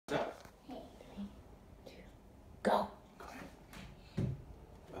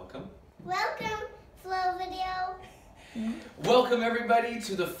welcome everybody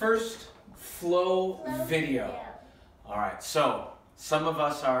to the first Flow video. All right, so some of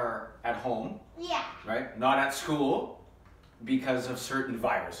us are at home, right? Not at school because of certain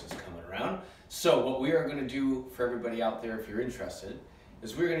viruses coming around. So what we are going to do for everybody out there, if you're interested,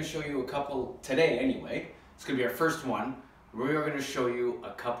 is we're going to show you a couple, today anyway, it's going to be our first one. We are going to show you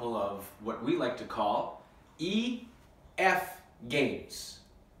a couple of what we like to call EF games.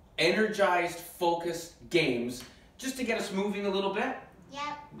 Energized, focused games, just to get us moving a little bit.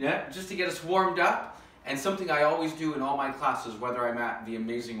 Yeah, just to get us warmed up. And something I always do in all my classes, whether I'm at the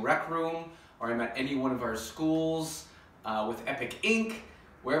Amazing Rec Room or I'm at any one of our schools with Epic Inc.,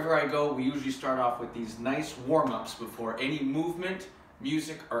 wherever I go, we usually start off with these nice warm-ups before any movement,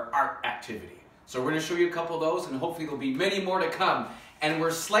 music, or art activity. So we're going to show you a couple of those, and hopefully there'll be many more to come. And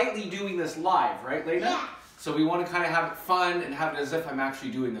we're slightly doing this live, right, Lena? Yeah. So we want to kind of have it fun and have it as if I'm actually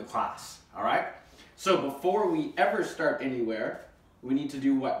doing the class, all right? So before we ever start anywhere, we need to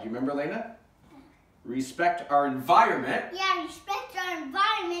do what? Do you remember, Lena? Respect our environment. Yeah, respect our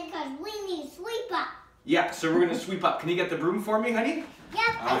environment because we need to sweep up. Yeah, so we're going to sweep up. Can you get the broom for me, honey?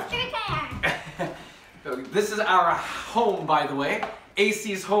 Yep, I sure can. This is our home, by the way.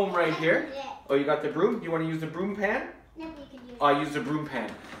 AC's home right here. Yeah. Oh, you got the broom? You want to use the broom pan? No, we can use it. Oh, I use the broom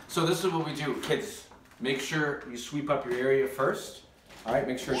pan. So this is what we do, kids. Make sure you sweep up your area first. All right,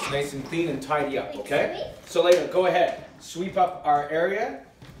 make sure it's nice and clean and tidy up, okay? So Lena, go ahead. Sweep up our area.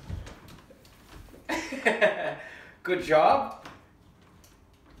 Good job.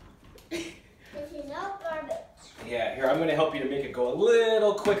 This is all garbage. Yeah, here, I'm going to help you to make it go a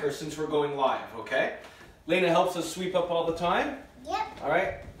little quicker since we're going live, okay? Lena helps us sweep up all the time. Yep. All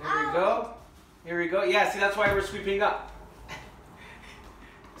right, here we go. Here we go. Yeah, see, that's why we're sweeping up.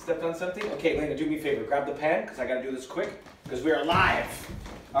 Stepped on something? Okay, Lena, do me a favor. Grab the pan, because I got to do this quick, because we are live.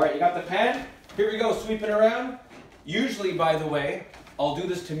 All right, you got the pan? Here we go, sweeping around. Usually, by the way, I'll do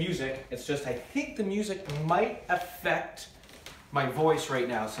this to music. It's just I think the music might affect my voice right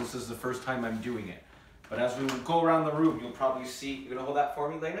now, since this is the first time I'm doing it. But as we go around the room, you'll probably see. You gonna hold that for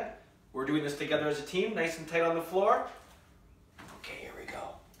me, Lena? We're doing this together as a team, nice and tight on the floor. Okay, here we go.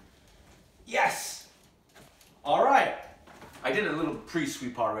 Yes! All right. I did a little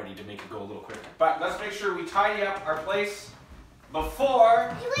pre-sweep already to make it go a little quicker. But let's make sure we tidy up our place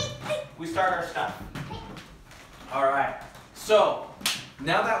before we start our stuff. All right. So,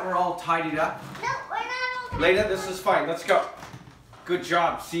 now that we're all tidied up, No, we're not all Lena, this is fine. Let's go. Good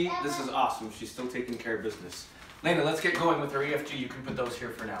job. See, this is awesome. She's still taking care of business. Lena, let's get going with our EFG. You can put those here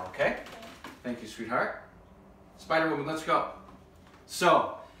for now, okay? Thank you, sweetheart. Spider-Woman, let's go.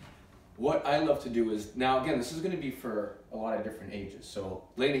 So, what I love to do is, now again, this is going to be for a lot of different ages. So,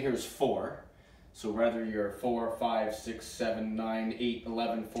 Lena here is 4. So, whether you're 4, 5, 6, 7, 9, 8,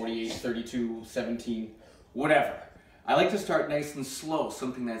 11, 48, 32, 17, whatever. I like to start nice and slow,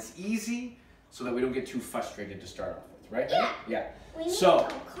 something that's easy, so that we don't get too frustrated to start off with, right? Yeah. Yeah. We need So,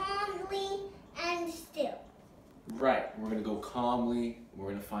 to go calmly and still. right, we're going to go calmly, we're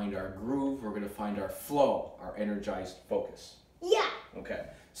going to find our groove, we're going to find our flow, our energized focus. Yeah. Okay,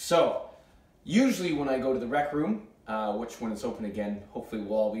 so usually when I go to the rec room, which when it's open again, hopefully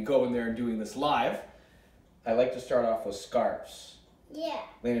we'll all be going there and doing this live, I like to start off with scarves. Yeah.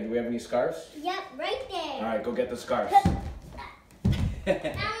 Lena, do we have any scarves? Yep, right there. All right, go get the scarves.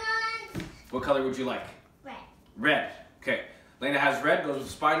 What color would you like? Red. Red. Okay. Lena has red, goes with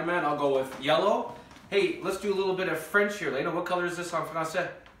Spider-Man. I'll go with yellow. Hey, let's do a little bit of French here. Lena, what color is this en français?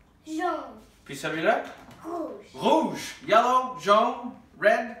 Jaune. Puis celui-là? Rouge. Rouge. Yellow, jaune,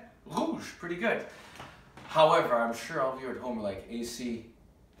 red, rouge. Pretty good. However, I'm sure all of you at home are like, AC,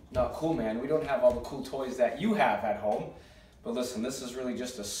 not cool, man. We don't have all the cool toys that you have at home. But listen, this is really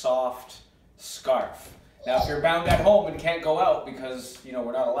just a soft scarf. Now, if you're bound at home and can't go out because, you know,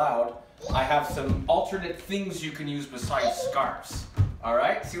 we're not allowed, I have some alternate things you can use besides scarves. All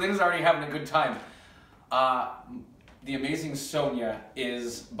right? See, Lena's already having a good time. The amazing Sonia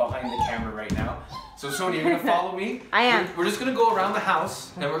is behind the camera right now. So, Sonia, you're going to follow me? I am. We're just going to go around the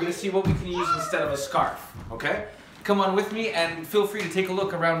house, and we're going to see what we can use instead of a scarf. Okay? Come on with me, and feel free to take a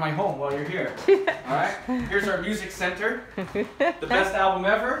look around my home while you're here. All right? Here's our music center. The best album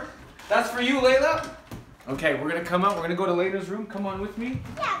ever. That's for you, Layla. Okay, we're going to come out. We're going to go to Layla's room. Come on with me.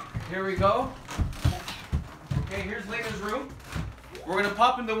 Yeah. Here we go. Okay, here's Layla's room. We're going to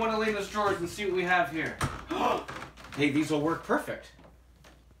pop into one of Layla's drawers and see what we have here. Hey, these will work perfect.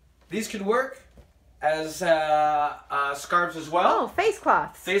 These could work as scarves as well. Oh, face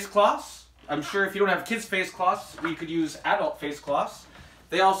cloths. Face cloths. I'm sure if you don't have kids' face cloths, we could use adult face cloths.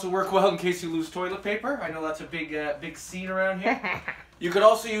 They also work well in case you lose toilet paper. I know that's a big scene around here. You could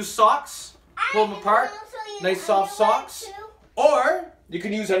also use socks. Pull them apart. Nice soft socks. Or you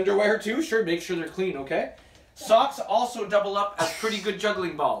can use underwear too. Sure, make sure they're clean, okay? Socks also double up as pretty good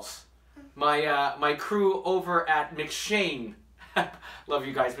juggling balls. My crew over at McShane. Love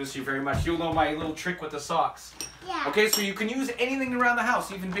you guys, miss you very much. You'll know my little trick with the socks. Yeah. Okay, so you can use anything around the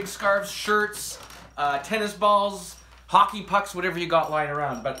house, even big scarves, shirts, tennis balls, hockey pucks, whatever you got lying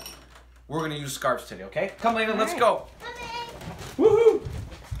around. But we're going to use scarves today, okay? Come, Lena, let's go. Okay. Woohoo!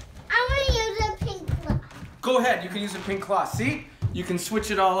 I'm going to use a pink cloth. Go ahead, you can use a pink cloth. See? You can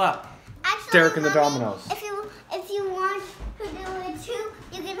switch it all up. Actually, Derek and the Mommy, dominoes. If you want to do it too,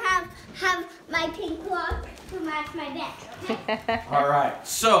 you can have my pink cloth to match my bed, okay? All right,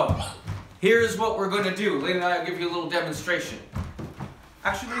 so here's what we're going to do. Lena and I will give you a little demonstration.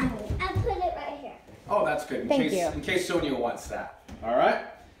 Actually, I'll put it right here. oh, that's good. Thank you. In case Sonia wants that. All right?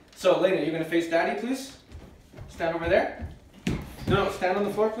 So, Lena, you're going to face Daddy, please? Stand over there. No, stand on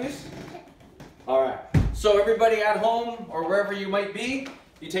the floor, please. All right. So, everybody at home or wherever you might be,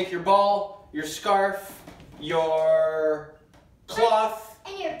 you take your ball, your scarf, your cloth,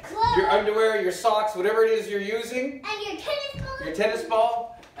 And your clothes. your underwear, your socks, whatever it is you're using, And your tennis ball. your tennis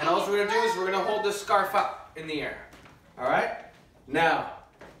ball, and all we're going to do is we're going to hold this scarf up in the air. All right? Now,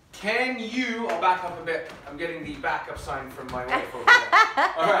 can you, I'll back up a bit. I'm getting the backup sign from my wife over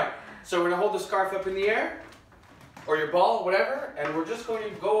there. All right, so we're going to hold the scarf up in the air, or your ball, whatever, and we're just going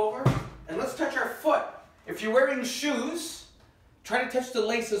to go over, and let's touch our foot. If you're wearing shoes, try to touch the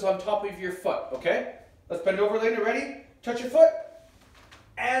laces on top of your foot, okay? Let's bend over, Lena, ready? Touch your foot,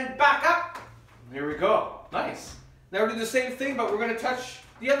 and back up. Here we go, nice. Now we're doing the same thing, but we're going to touch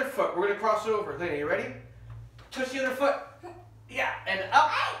the other foot. We're going to cross it over. Lena, you ready? Touch the other foot. Yeah, and up.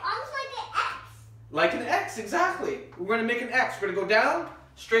 Hey, almost like an X. Like an X, exactly. We're going to make an X. We're going to go down,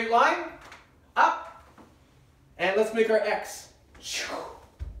 straight line, up, and let's make our X.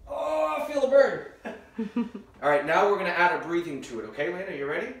 Oh, I feel a burn. All right, now we're going to add a breathing to it, okay, Lena? You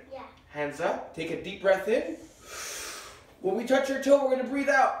ready? Yeah. Hands up. Take a deep breath in. When we touch your toe, we're going to breathe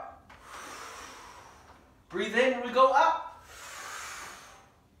out. Breathe in when we go up.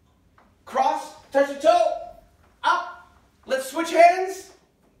 Cross, touch the toe, up. Let's switch hands.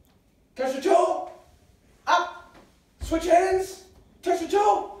 Touch the toe, up. Switch hands, touch the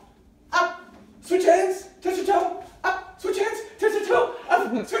toe, up. Switch hands, touch the toe, up. Switch hands, touch the toe,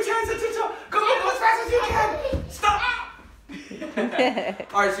 up. Switch hands, touch the toe. Go, go, go as fast as you can. Stop.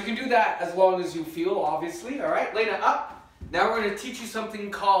 All right, so you can do that as long as you feel, obviously. All right, Lena, up. Now we're going to teach you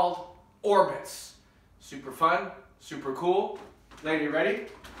something called orbits. Super fun, super cool. Lena, you ready?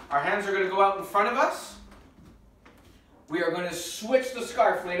 Our hands are going to go out in front of us. We are going to switch the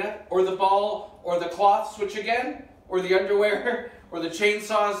scarf, Lena, or the ball, or the cloth, switch again, or the underwear, or the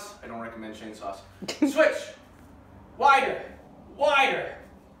chainsaws. I don't recommend chainsaws. Switch. Wider, wider,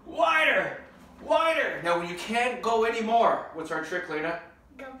 wider, wider. Now when you can't go anymore, what's our trick, Lena?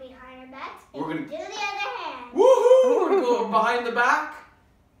 Go behind our backs. We're gonna do the other hand. Woohoo! We're gonna go behind the back,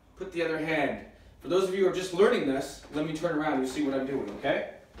 put the other hand. For those of you who are just learning this, let me turn around and you see what I'm doing, okay?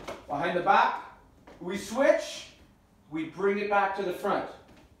 Behind the back, we switch, we bring it back to the front.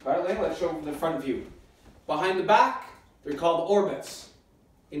 All right, Lena, let's show from the front view. Behind the back, they're called orbits.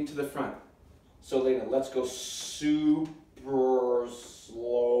 Into the front. So, Lena, let's go super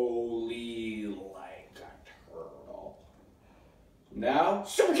slowly like a turtle. Now,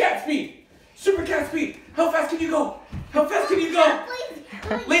 super cat speed! Super cat speed! How fast can you go? How fast can you go?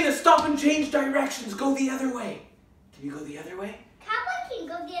 Please. Lena, stop and change directions. Go the other way. Can you go the other way? Cowboy can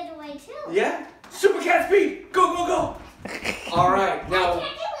go the other way too. Yeah? Super cat speed! Go, go, go! All right, I now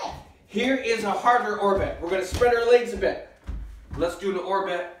can't do it. here is a harder orbit. We're going to spread our legs a bit. Let's do an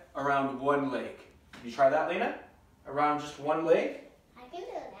orbit around one leg. Can you try that, Lena? Around just one leg? I can do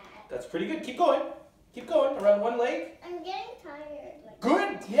that. That's pretty good. Keep going. Keep going. Around one leg. I'm getting tired.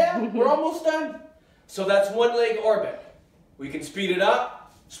 Good. Yeah, we're almost done. So that's one leg orbit. We can speed it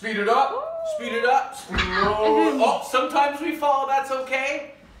up, speed it up, speed it up. Oh, sometimes we fall. That's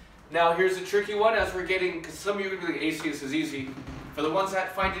okay. Now here's a tricky one as we're getting, because some of you are going to be like, AC, this is easy. For the ones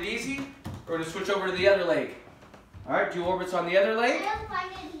that find it easy, we're going to switch over to the other leg. All right, do orbits on the other I leg. don't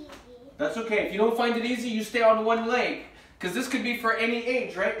find it easy. That's okay. If you don't find it easy, you stay on one leg. Because this could be for any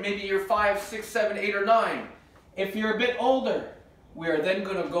age, right? Maybe you're 5, 6, 7, 8, or 9. If you're a bit older, we are then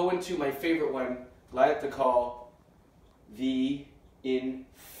going to go into my favorite one, I like to call the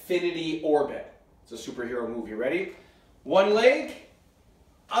Infinity Orbit. It's a superhero movie. Ready? One leg,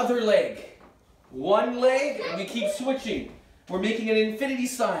 other leg. One leg, and we keep switching. We're making an infinity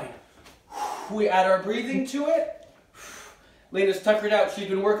sign. We add our breathing to it. Lena's tuckered out. She's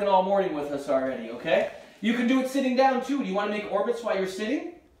been working all morning with us already, okay? You can do it sitting down too. Do you want to make orbits while you're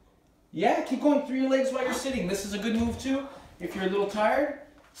sitting? Yeah, keep going through your legs while you're sitting. This is a good move too. if you're a little tired.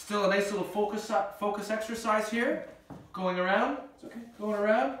 Still a nice little focus exercise here. Going around. It's okay. Going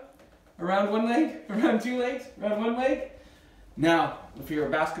around. Around one leg. Around two legs. Around one leg. Now, if you're a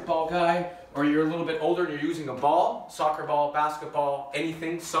basketball guy or you're a little bit older and you're using a ball, soccer ball, basketball,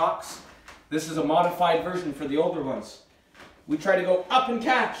 anything, socks, this is a modified version for the older ones. We try to go up and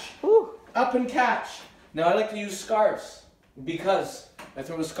catch. Woo. Up and catch. Now, I like to use scarves because I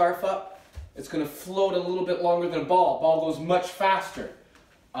throw the scarf up, it's going to float a little bit longer than a ball. Ball goes much faster.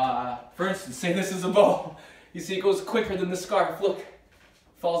 For instance, say this is a ball. You see it goes quicker than the scarf. Look,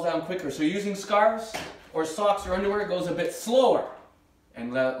 falls down quicker. So using scarves or socks or underwear goes a bit slower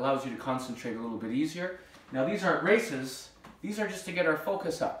and allows you to concentrate a little bit easier. Now these aren't races. These are just to get our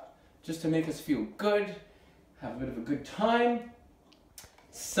focus up, just to make us feel good, have a bit of a good time.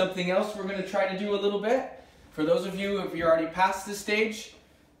 Something else we're going to try to do a little bit. For those of you, if you're already past this stage,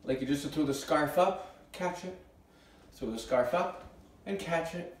 like you just throw the scarf up, catch it, throw the scarf up, and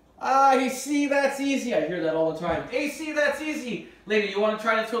catch it. Ah, you see, that's easy. I hear that all the time. Hey, see, that's easy. Lady, you want to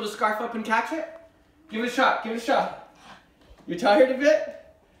try to throw the scarf up and catch it? Give it a shot. Give it a shot. You're tired a bit?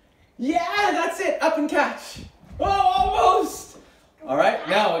 Yeah, that's it. Up and catch. Oh, almost. All right,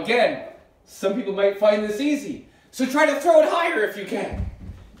 now again, some people might find this easy. So try to throw it higher if you can.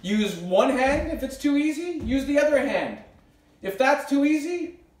 Use one hand if it's too easy. Use the other hand. If that's too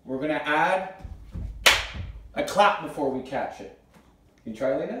easy, we're going to add a clap before we catch it. Can you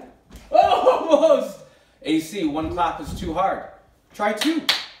try, Lena? Oh, almost! AC, one clap is too hard. Try 2.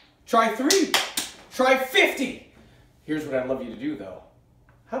 Try 3. Try 50. Here's what I'd love you to do, though.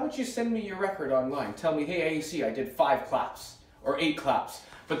 How about you send me your record online? Tell me, hey, AC, I did 5 claps or 8 claps.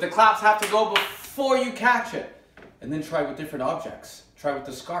 But the claps have to go before you catch it. And then try with different objects. Try with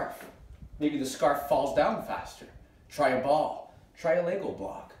the scarf. Maybe the scarf falls down faster. Try a ball. Try a Lego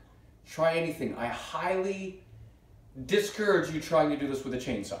block. Try anything. I highly discourage you trying to do this with a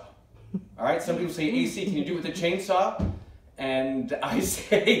chainsaw. All right, some people say, AC, can you do it with a chainsaw? And I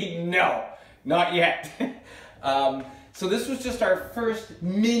say, no, not yet. So this was just our first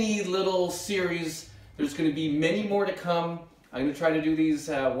mini little series. There's going to be many more to come. I'm going to try to do these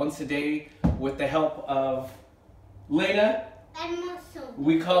once a day with the help of Lena. And Muscle.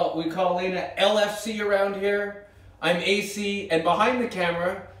 We call Lena LFC around here. I'm AC, and behind the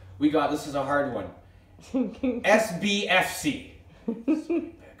camera, we got, this is a hard one, SBFC.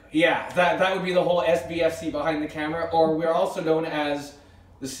 Yeah, that would be the whole SBFC behind the camera, or we're also known as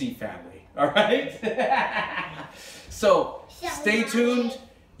the C family, all right? So, stay tuned.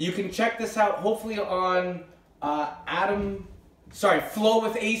 You can check this out, hopefully on Flow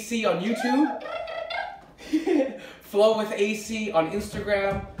with AC on YouTube, Flow with AC on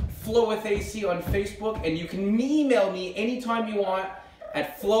Instagram, Flow with AC on Facebook, and you can email me anytime you want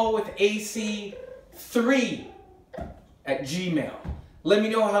at flowwithac3@gmail. Let me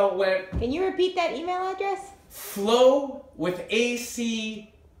know how it went. Can you repeat that email address?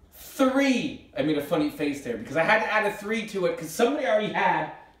 flowwithac3. I made a funny face there because I had to add a 3 to it because somebody already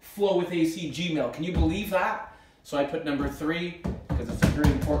had flowwithac Gmail. Can you believe that? So I put number 3 because it's a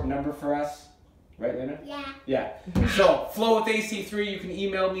very important number for us. Right, Lena? Yeah. Yeah. So, flowwithac3, you can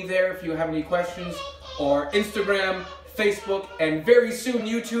email me there if you have any questions, or Instagram, Facebook, and very soon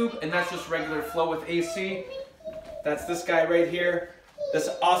YouTube, and that's just regular Flow with AC. That's this guy right here. This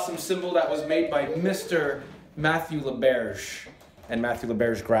awesome symbol that was made by Mr. Matthew LaBerge and Matthew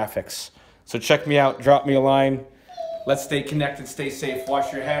LaBerge Graphics. So check me out, drop me a line. Let's stay connected, stay safe,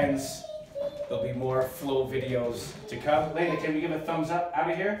 wash your hands. There'll be more Flow videos to come. Lena, can we give a thumbs up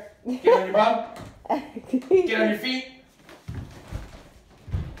out of here? Get on your bum. Get on your feet.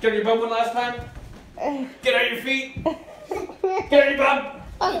 Get on your bum one last time. Get on your feet. Get on your bum.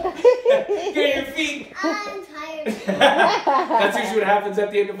 Get on your feet. I'm tired. That's usually what happens at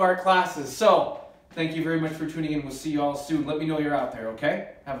the end of our classes. So, thank you very much for tuning in. We'll see you all soon. Let me know you're out there, okay?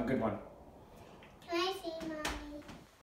 Have a good one.